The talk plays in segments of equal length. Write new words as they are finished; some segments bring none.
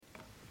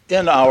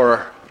In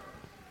our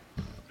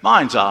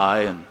mind's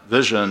eye and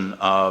vision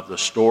of the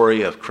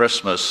story of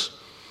Christmas,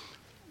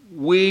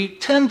 we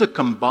tend to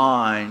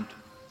combine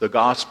the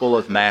Gospel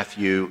of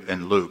Matthew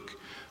and Luke.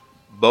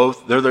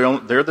 Both, they're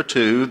the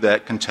two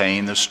that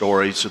contain the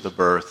stories of the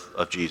birth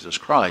of Jesus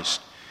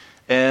Christ.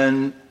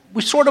 And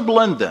we sort of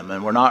blend them,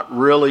 and we're not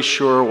really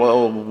sure,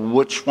 well,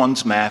 which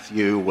one's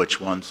Matthew, which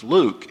one's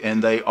Luke.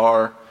 And they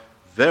are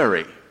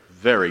very,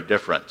 very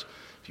different.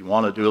 If you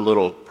want to do a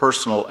little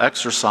personal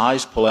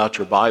exercise, pull out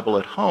your Bible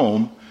at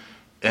home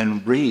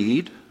and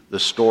read the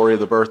story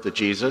of the birth of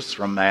Jesus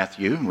from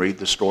Matthew and read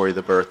the story of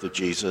the birth of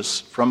Jesus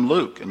from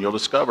Luke. And you'll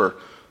discover,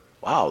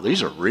 wow,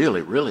 these are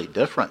really, really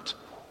different.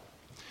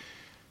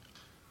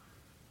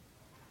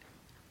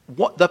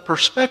 What the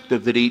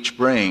perspective that each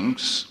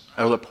brings,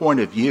 or the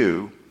point of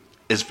view,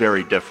 is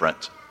very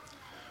different.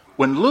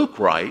 When Luke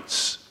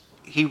writes,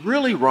 he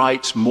really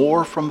writes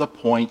more from the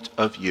point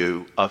of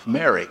view of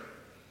Mary,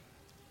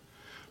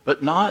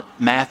 but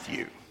not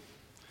Matthew.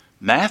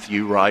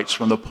 Matthew writes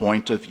from the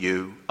point of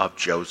view of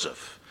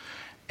Joseph.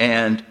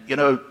 And,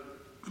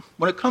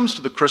 when it comes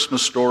to the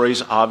Christmas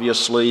stories,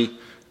 obviously,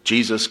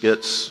 Jesus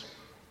gets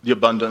the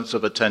abundance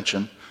of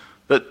attention,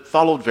 but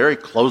followed very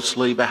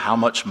closely by how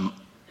much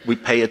we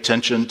pay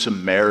attention to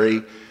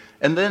Mary.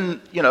 And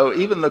then,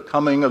 even the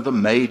coming of the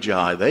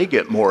Magi, they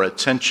get more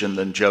attention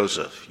than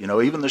Joseph.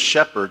 Even the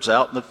shepherds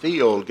out in the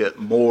field get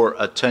more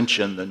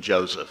attention than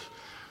Joseph.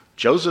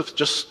 Joseph's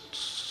just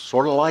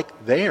sort of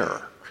like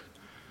there.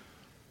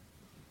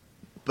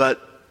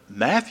 But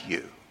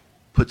Matthew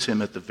puts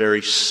him at the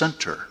very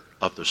center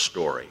of the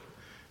story.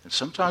 And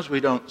sometimes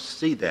we don't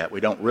see that, we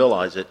don't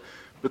realize it,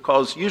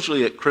 because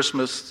usually at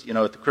Christmas,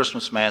 at the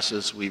Christmas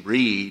Masses, we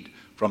read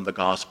from the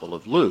Gospel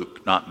of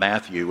Luke, not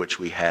Matthew, which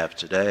we have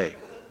today.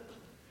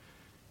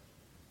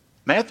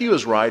 Matthew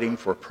is writing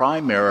for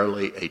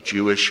primarily a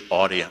Jewish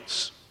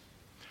audience.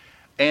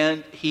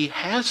 And he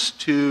has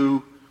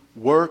to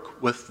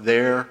work with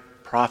their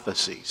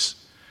prophecies.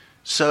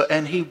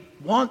 And he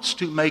wants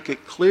to make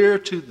it clear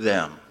to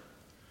them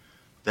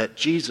that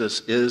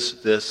Jesus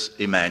is this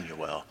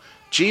Emmanuel.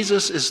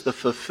 Jesus is the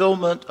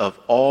fulfillment of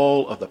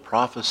all of the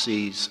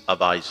prophecies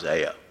of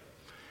Isaiah.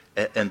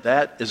 And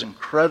that is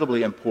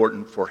incredibly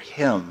important for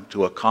him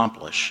to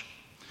accomplish.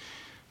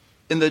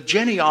 In the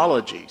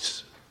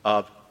genealogies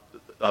of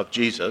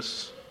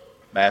Jesus,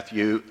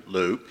 Matthew,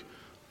 Luke,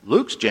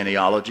 Luke's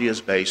genealogy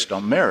is based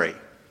on Mary.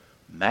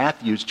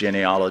 Matthew's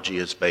genealogy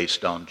is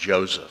based on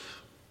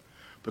Joseph,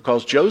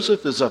 because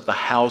Joseph is of the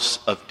house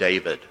of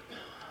David.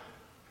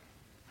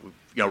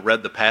 We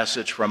read the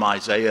passage from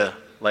Isaiah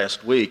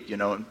last week,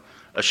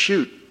 a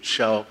shoot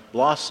shall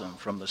blossom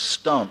from the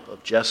stump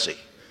of Jesse.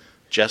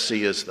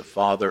 Jesse is the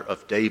father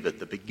of David,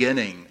 the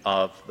beginning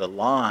of the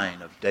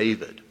line of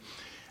David.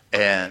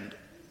 And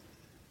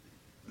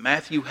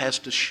Matthew has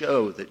to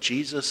show that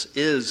Jesus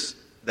is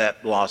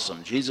that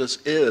blossom. Jesus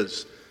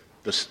is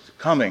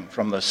coming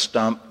from the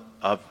stump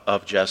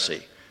of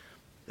Jesse,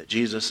 that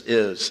Jesus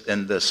is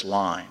in this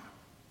line.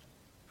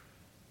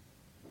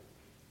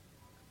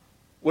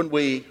 When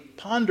we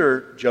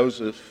ponder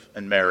Joseph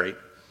and Mary,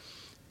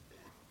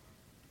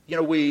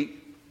 we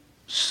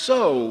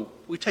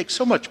take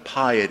so much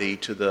piety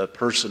to the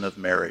person of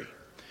Mary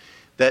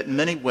that in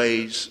many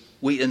ways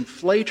we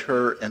inflate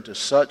her into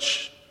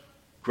such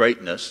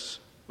greatness,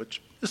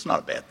 which is not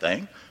a bad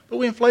thing, but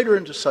we inflate her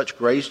into such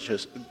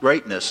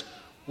greatness,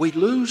 we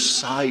lose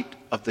sight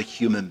of the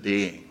human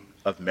being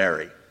of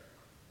Mary.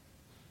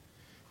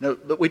 No,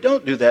 but we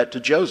don't do that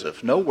to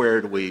Joseph. Nowhere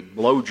do we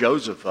blow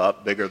Joseph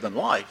up bigger than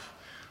life.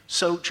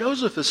 So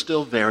Joseph is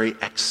still very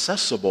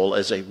accessible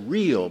as a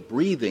real,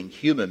 breathing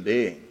human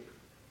being.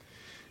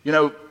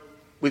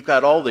 We've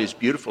got all these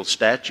beautiful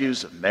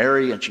statues of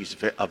Mary, and she's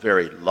a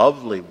very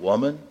lovely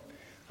woman,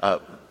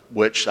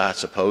 which I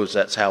suppose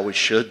that's how we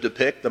should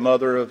depict the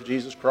mother of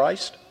Jesus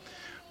Christ.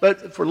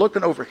 But if we're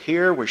looking over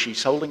here where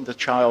she's holding the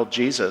child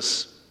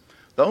Jesus,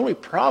 the only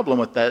problem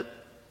with that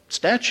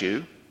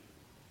statue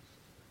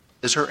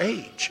is her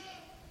age.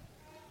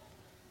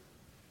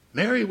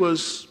 Mary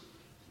was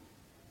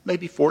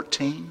maybe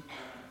 14,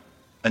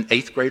 an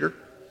 8th grader.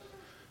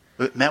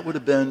 But that would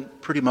have been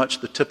pretty much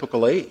the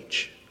typical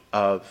age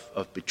of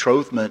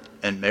betrothment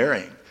and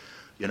marrying.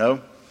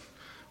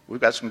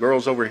 We've got some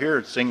girls over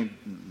here singing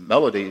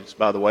melodies,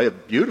 by the way,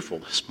 beautiful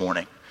this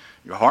morning.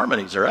 Your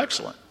harmonies are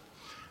excellent.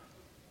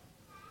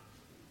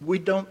 We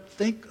don't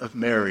think of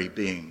Mary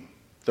being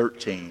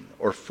 13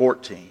 or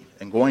 14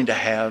 and going to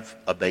have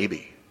a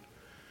baby.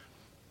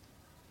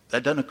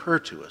 That doesn't occur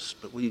to us,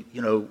 but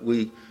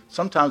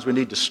sometimes we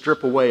need to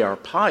strip away our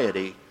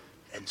piety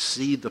and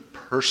see the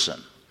person,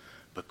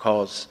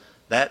 because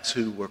that's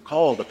who we're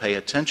called to pay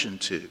attention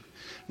to.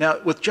 Now,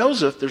 with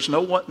Joseph, there's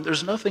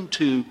nothing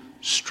to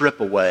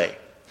strip away.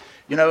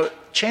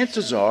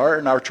 Chances are,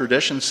 and our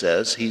tradition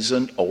says, he's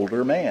an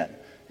older man.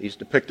 He's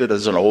depicted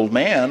as an old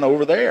man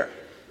over there.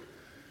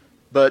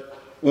 But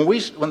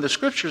when the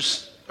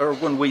scriptures, or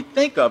when we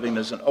think of him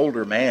as an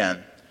older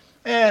man,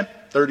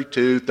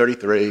 32,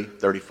 33,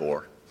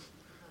 34.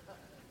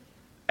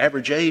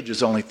 Average age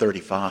is only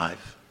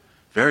 35.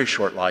 Very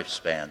short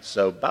lifespan.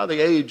 So by the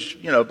age,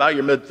 by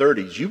your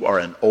mid-30s, you are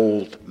an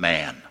old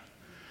man.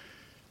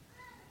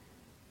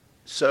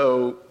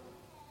 So,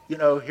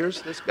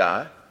 here's this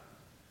guy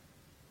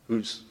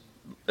who's,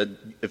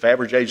 if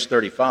average age is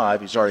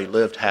 35, he's already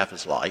lived half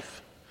his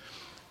life.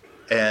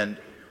 And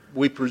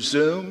we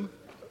presume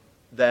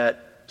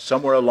that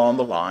somewhere along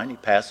the line he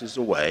passes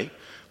away.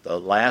 The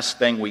last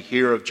thing we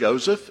hear of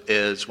Joseph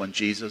is when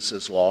Jesus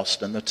is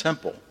lost in the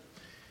temple.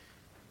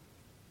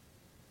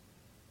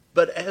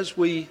 But as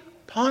we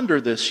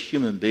ponder this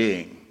human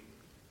being,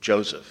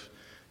 Joseph,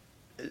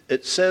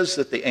 it says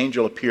that the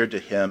angel appeared to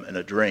him in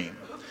a dream.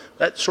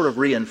 That sort of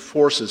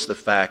reinforces the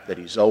fact that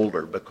he's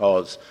older,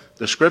 because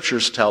the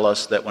scriptures tell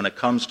us that when it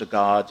comes to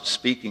God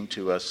speaking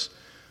to us,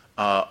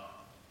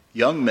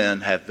 young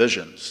men have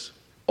visions,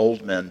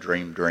 old men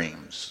dream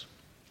dreams.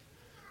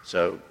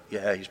 So,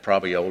 yeah, he's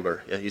probably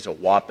older. Yeah, he's a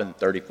whopping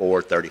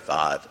 34,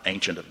 35,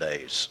 Ancient of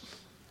Days.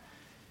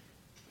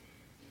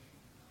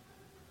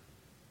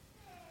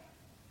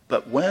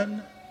 But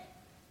when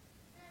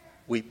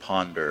we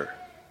ponder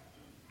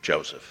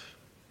Joseph,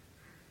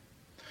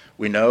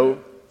 we know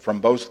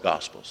from both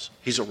Gospels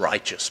he's a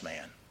righteous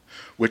man,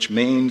 which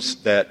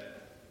means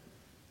that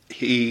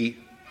he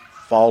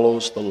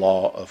follows the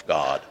law of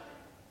God,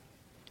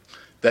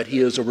 that he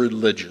is a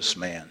religious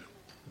man,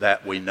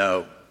 that we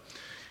know.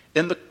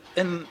 In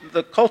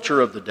the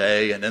culture of the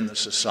day and in the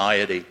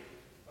society,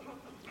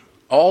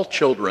 all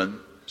children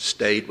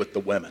stayed with the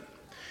women.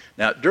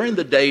 Now, during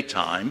the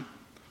daytime,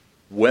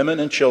 women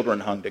and children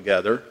hung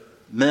together,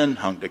 men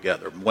hung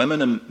together.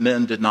 Women and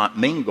men did not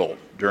mingle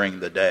during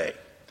the day.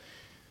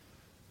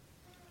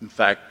 In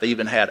fact, they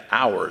even had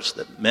hours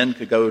that men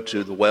could go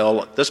to the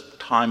well at this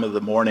time of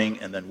the morning,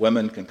 and then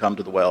women can come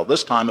to the well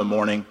this time of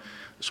morning.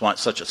 That's why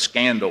it's such a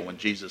scandal when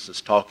Jesus is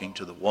talking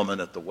to the woman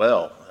at the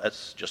well.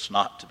 That's just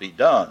not to be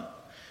done.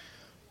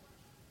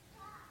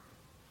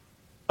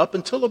 Up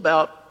until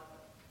about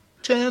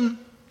 9,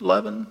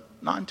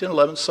 10,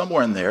 11,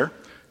 somewhere in there,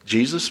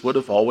 Jesus would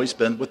have always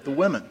been with the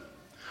women.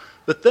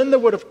 But then there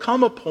would have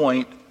come a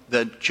point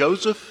that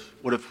Joseph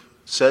would have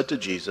said to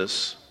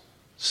Jesus,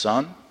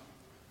 "Son,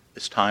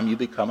 it's time you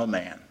become a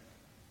man."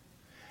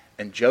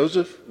 And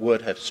Joseph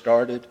would have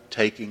started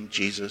taking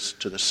Jesus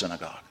to the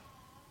synagogue.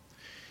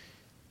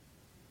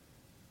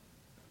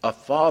 A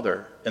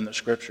father in the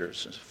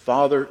scriptures,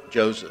 Father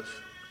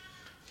Joseph,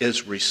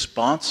 is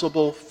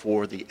responsible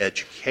for the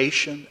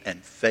education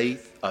and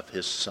faith of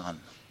his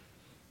son.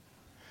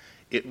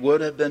 It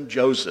would have been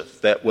Joseph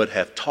that would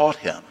have taught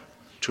him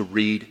to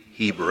read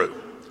Hebrew,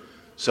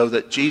 so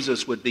that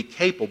Jesus would be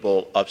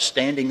capable of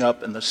standing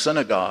up in the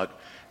synagogue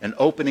and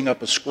opening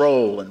up a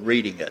scroll and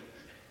reading it.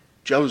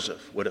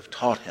 Joseph would have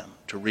taught him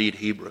to read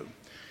Hebrew.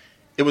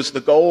 It was the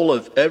goal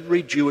of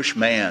every Jewish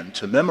man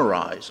to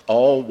memorize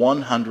all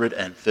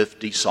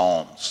 150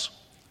 Psalms.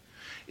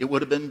 It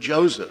would have been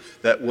Joseph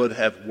that would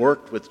have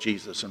worked with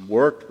Jesus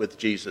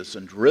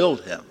and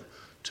drilled him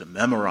to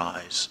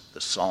memorize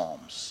the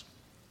Psalms.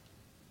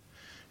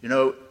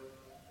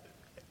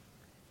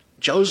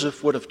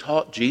 Joseph would have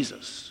taught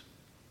Jesus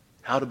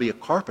how to be a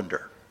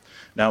carpenter.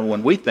 Now,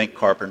 when we think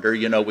carpenter,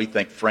 we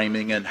think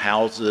framing in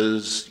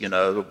houses,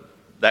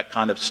 that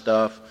kind of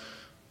stuff.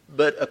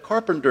 But a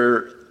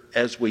carpenter,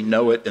 as we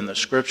know it in the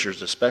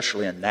scriptures,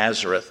 especially in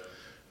Nazareth,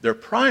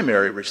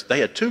 they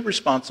had two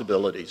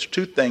responsibilities,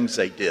 two things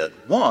they did.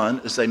 One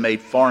is they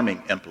made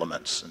farming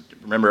implements. And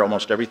remember,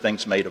 almost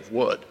everything's made of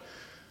wood.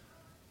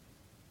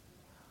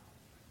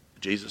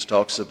 Jesus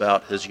talks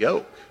about his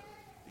yoke,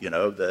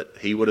 that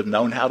he would have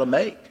known how to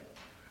make.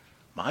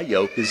 My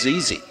yoke is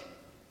easy.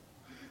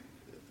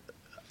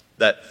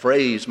 That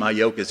phrase, my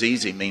yoke is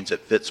easy, means it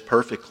fits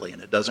perfectly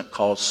and it doesn't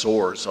cause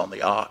sores on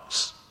the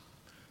ox.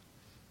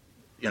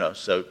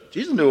 So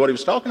Jesus knew what he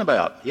was talking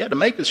about. He had to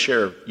make his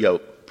share of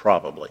yoke,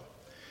 probably.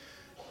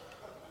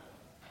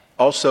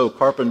 Also,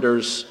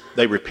 carpenters,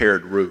 they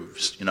repaired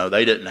roofs.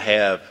 They didn't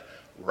have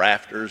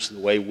rafters the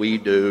way we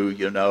do,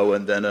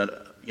 and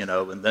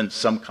then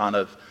some kind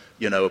of,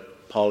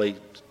 poly,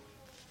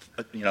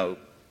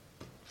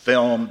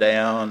 film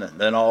down, and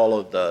then all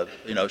of the,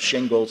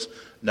 shingles.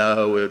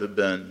 No, it would have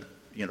been,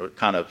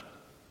 kind of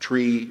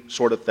tree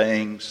sort of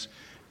things,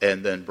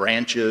 and then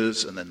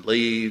branches, and then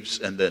leaves,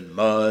 and then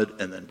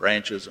mud, and then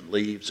branches and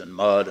leaves and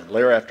mud, and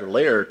layer after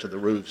layer till the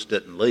roofs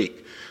didn't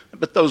leak.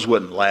 But those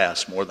wouldn't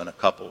last more than a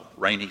couple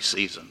rainy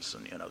seasons,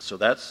 and so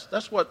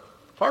that's what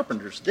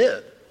carpenters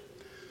did.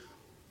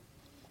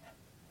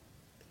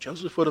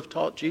 Joseph would have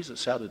taught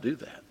Jesus how to do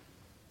that.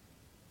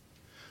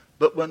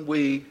 But when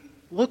we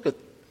look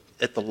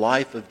at the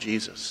life of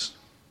Jesus,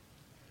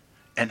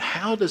 and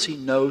how does he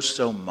know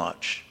so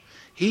much?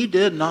 He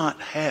did not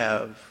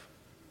have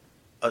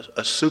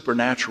a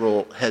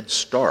supernatural head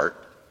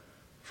start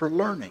for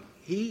learning.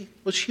 He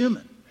was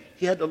human.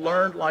 He had to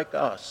learn like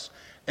us.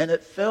 And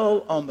it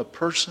fell on the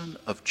person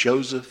of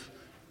Joseph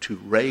to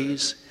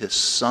raise his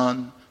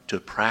son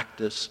to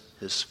practice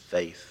his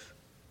faith.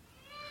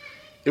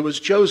 It was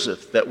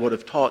Joseph that would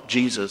have taught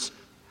Jesus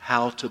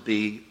how to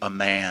be a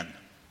man.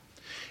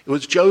 It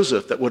was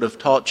Joseph that would have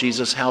taught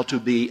Jesus how to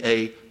be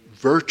a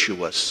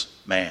virtuous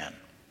man.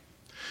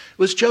 It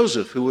was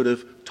Joseph who would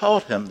have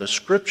taught him the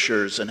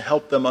scriptures and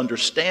helped them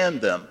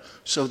understand them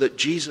so that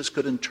Jesus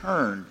could in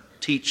turn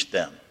teach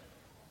them.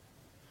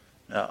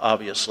 Now,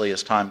 obviously,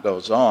 as time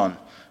goes on,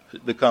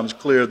 it becomes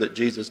clear that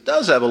Jesus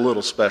does have a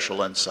little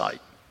special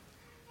insight.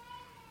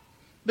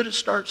 But it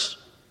starts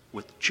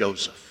with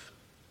Joseph.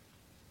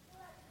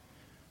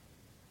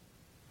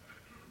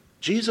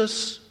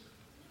 Jesus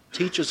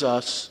teaches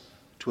us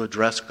to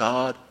address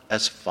God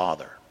as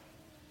Father,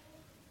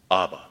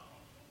 Abba.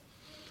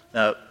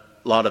 Now,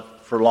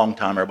 for a long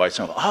time, everybody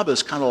said, well, Abba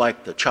is kind of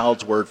like the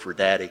child's word for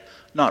daddy.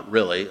 Not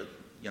really.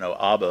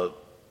 Abba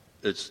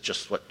is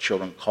just what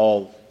children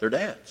call their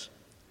dads.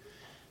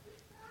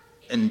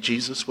 And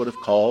Jesus would have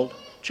called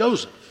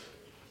Joseph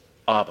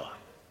Abba.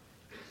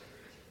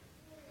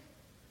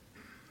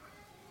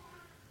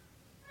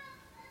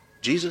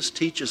 Jesus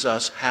teaches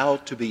us how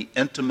to be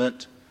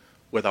intimate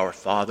with our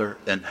Father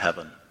in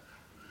heaven.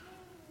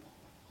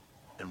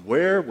 And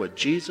where would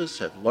Jesus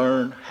have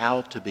learned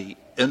how to be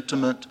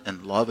intimate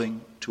and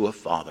loving to a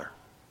father?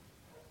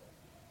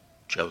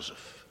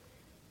 Joseph.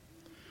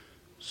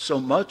 So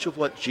much of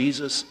what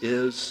Jesus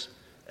is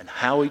and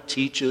how he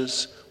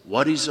teaches,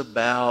 what he's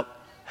about,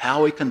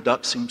 how he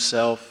conducts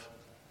himself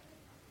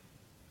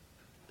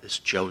is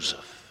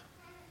Joseph.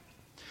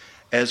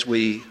 As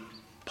we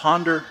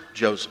ponder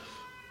Joseph,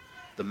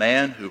 the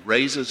man who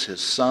raises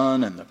his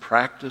son in the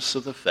practice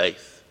of the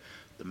faith,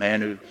 the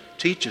man who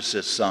teaches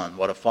his son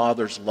what a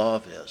father's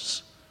love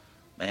is,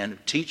 the man who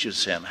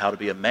teaches him how to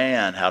be a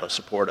man, how to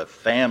support a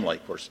family.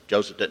 Of course,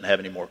 Joseph didn't have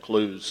any more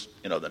clues,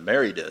 than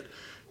Mary did,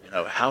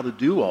 how to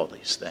do all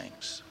these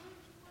things.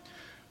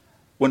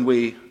 When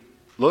we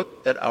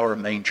look at our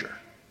manger,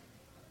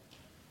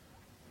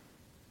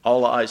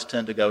 all eyes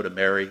tend to go to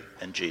Mary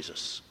and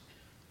Jesus.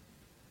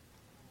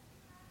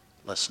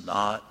 Let's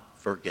not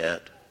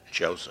forget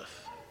Joseph.